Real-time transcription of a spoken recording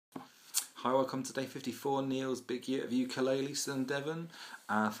Hi, welcome to day 54, Neil's Big Year of Ukulele, still in Devon.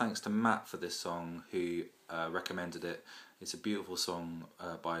 Thanks to Matt for this song, who recommended it. It's a beautiful song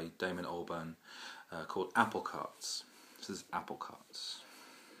by Danon Alban called Apple Carts. This is Apple Carts.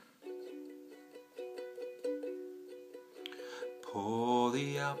 Pour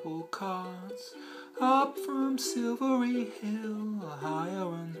the apple carts up from Silvery Hill,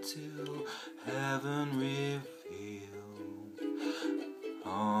 higher until heaven reveal.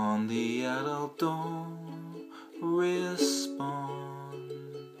 On the adult dawn respond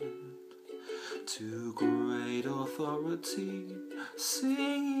to great authority,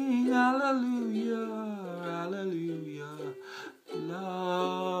 singing Hallelujah, Hallelujah.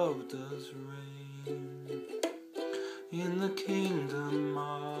 Love does reign in the kingdom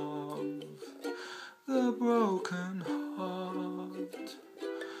of the broken heart.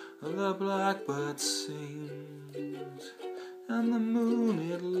 The blackbird sings and the moon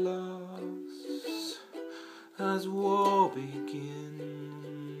it laughs as war begins.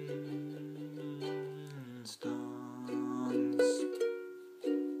 Dance.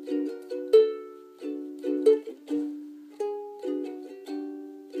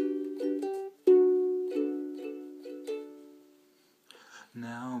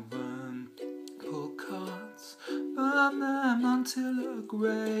 Now burn apple carts, burn them until a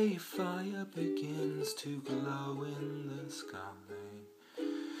grey fire begins to glow in the sky.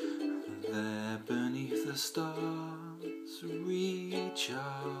 There beneath the stars recharge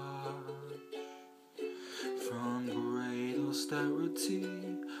from great austerity,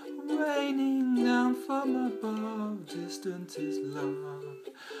 raining down from above. Distant is love,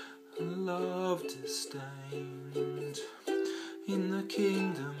 love disdained in the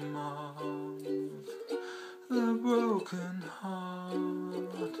kingdom of the broken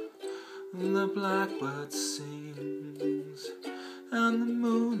heart. The blackbird sings and the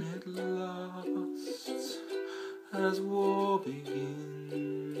moon it lasts as war begins.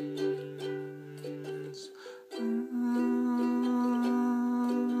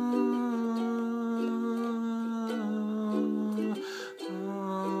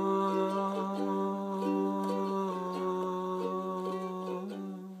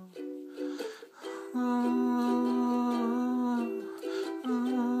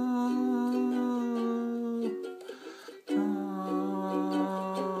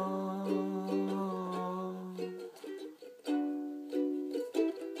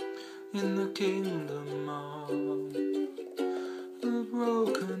 In the kingdom